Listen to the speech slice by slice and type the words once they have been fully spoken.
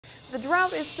The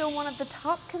drought is still one of the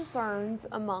top concerns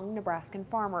among Nebraskan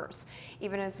farmers.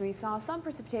 Even as we saw some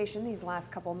precipitation these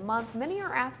last couple months, many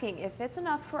are asking if it's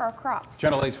enough for our crops.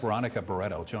 Channel 8's Veronica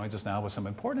Barreto joins us now with some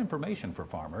important information for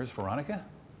farmers. Veronica?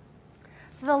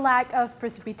 The lack of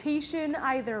precipitation,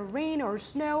 either rain or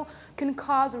snow, can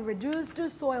cause reduced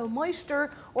soil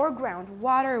moisture or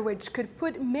groundwater, which could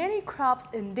put many crops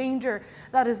in danger.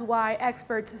 That is why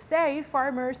experts say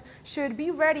farmers should be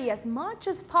ready as much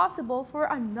as possible for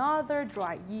another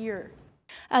dry year.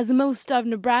 As most of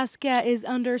Nebraska is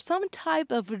under some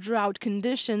type of drought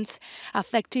conditions,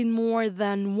 affecting more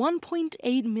than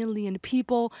 1.8 million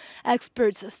people,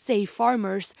 experts say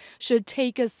farmers should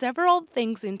take several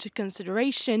things into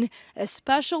consideration,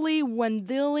 especially when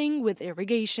dealing with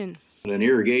irrigation. And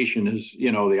irrigation is,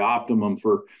 the optimum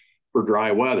for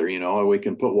dry weather. We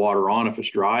can put water on if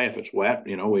it's dry. If it's wet,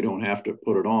 we don't have to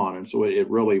put it on. And so it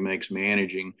really makes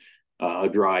managing a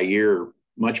dry year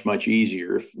much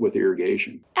easier with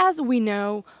irrigation. As we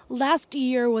know, last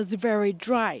year was very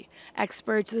dry.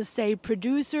 Experts say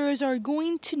producers are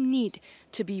going to need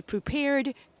to be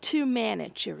prepared to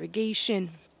manage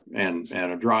irrigation. And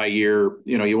a dry year,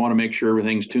 you want to make sure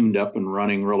everything's tuned up and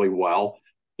running really well.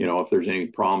 If there's any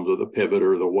problems with the pivot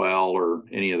or the well or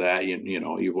any of that,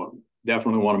 you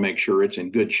definitely want to make sure it's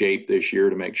in good shape this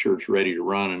year to make sure it's ready to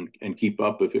run and keep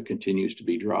up if it continues to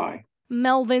be dry.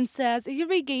 Melvin says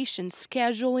irrigation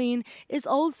scheduling is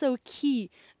also key,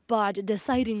 but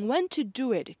deciding when to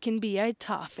do it can be a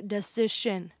tough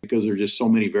decision. Because there's just so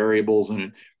many variables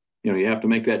and you have to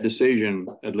make that decision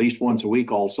at least once a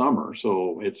week all summer.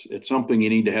 So it's something you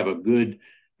need to have a good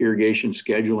irrigation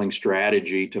scheduling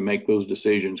strategy to make those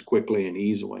decisions quickly and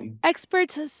easily.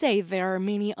 Experts say there are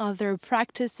many other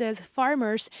practices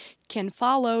farmers can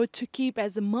follow to keep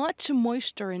as much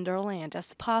moisture in their land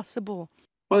as possible.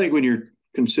 I think when you're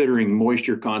considering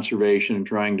moisture conservation and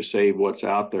trying to save what's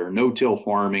out there, no-till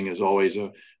farming is always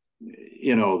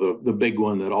the big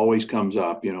one that always comes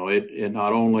up. It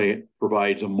not only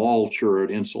provides a mulch or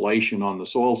an insulation on the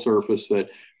soil surface that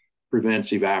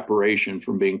prevents evaporation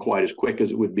from being quite as quick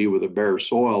as it would be with a bare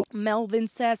soil. Melvin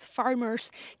says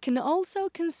farmers can also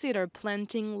consider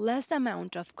planting less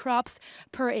amount of crops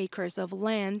per acres of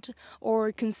land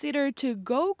or consider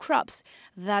to-go crops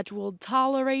that will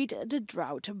tolerate the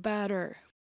drought better.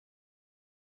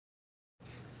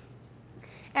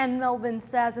 And Melvin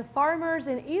says farmers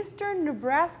in eastern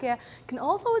Nebraska can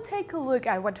also take a look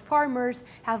at what farmers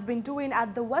have been doing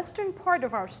at the western part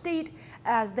of our state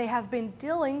as they have been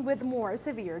dealing with more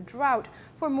severe drought.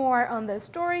 For more on this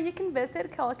story, you can visit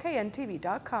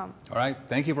KLKNTV.com. All right.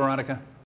 Thank you, Veronica.